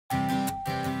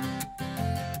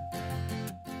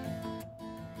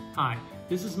Hi,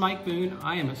 this is Mike Boone.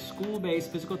 I am a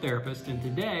school-based physical therapist, and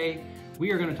today we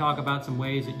are going to talk about some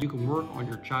ways that you can work on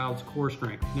your child's core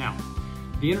strength. Now,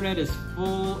 the internet is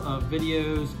full of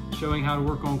videos showing how to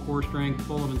work on core strength,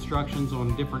 full of instructions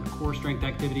on different core strength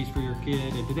activities for your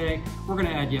kid, and today we're going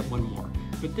to add yet one more.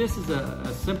 But this is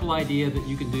a simple idea that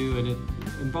you can do, and it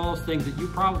involves things that you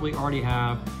probably already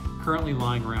have currently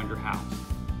lying around your house.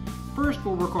 First,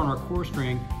 we'll work on our core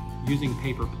strength using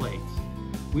paper plates.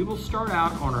 We will start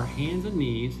out on our hands and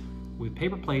knees with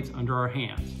paper plates under our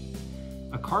hands.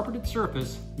 A carpeted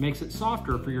surface makes it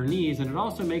softer for your knees, and it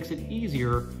also makes it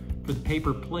easier for the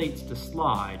paper plates to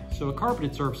slide, so a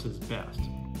carpeted surface is best.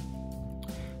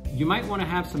 You might want to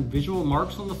have some visual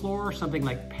marks on the floor, something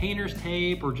like painter's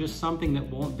tape or just something that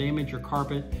won't damage your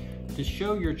carpet, to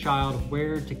show your child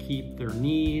where to keep their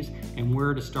knees and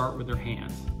where to start with their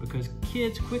hands, because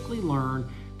kids quickly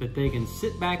learn that they can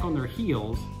sit back on their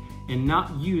heels and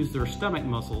not use their stomach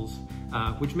muscles,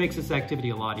 which makes this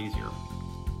activity a lot easier.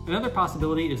 Another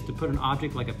possibility is to put an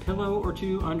object like a pillow or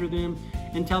two under them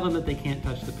and tell them that they can't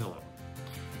touch the pillow.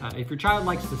 If your child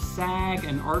likes to sag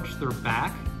and arch their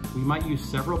back, we might use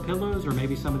several pillows or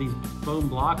maybe some of these foam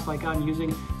blocks like I'm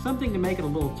using, something to make it a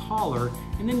little taller,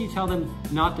 and then you tell them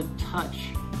not to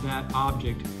touch that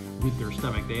object with their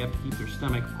stomach. They have to keep their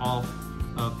stomach off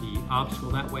of the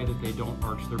obstacle, that way that they don't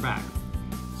arch their back.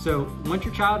 So once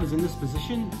your child is in this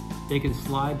position, they can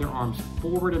slide their arms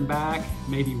forward and back,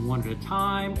 maybe one at a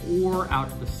time, or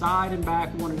out to the side and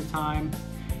back one at a time.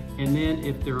 And then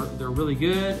if they're really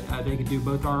good, they can do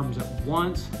both arms at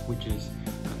once, which is,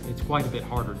 it's quite a bit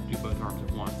harder to do both arms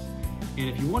at once. And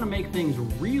if you want to make things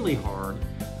really hard,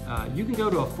 you can go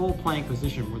to a full plank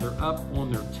position where they're up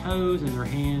on their toes and their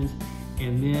hands,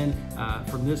 and then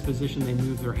from this position they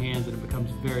move their hands, and it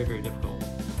becomes very, very difficult.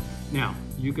 Now,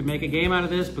 you can make a game out of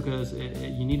this because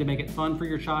you need to make it fun for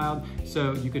your child,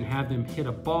 so you can have them hit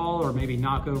a ball or maybe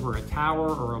knock over a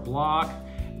tower or a block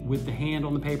with the hand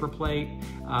on the paper plate.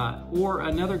 Or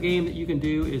another game that you can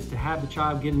do is to have the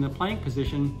child get in the plank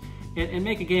position and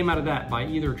make a game out of that by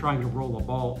either trying to roll a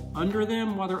ball under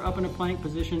them while they're up in a plank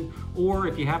position, or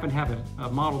if you happen to have a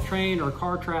model train or a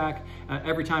car track,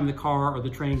 every time the car or the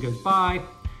train goes by,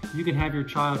 you can have your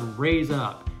child raise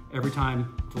up every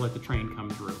time to let the train come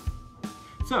through.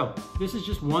 So this is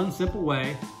just one simple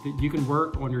way that you can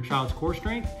work on your child's core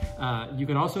strength. You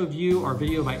can also view our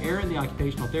video by Erin, the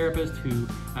occupational therapist, who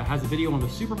has a video on the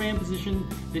Superman position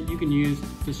that you can use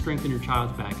to strengthen your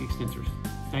child's back extensors.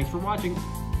 Thanks for watching.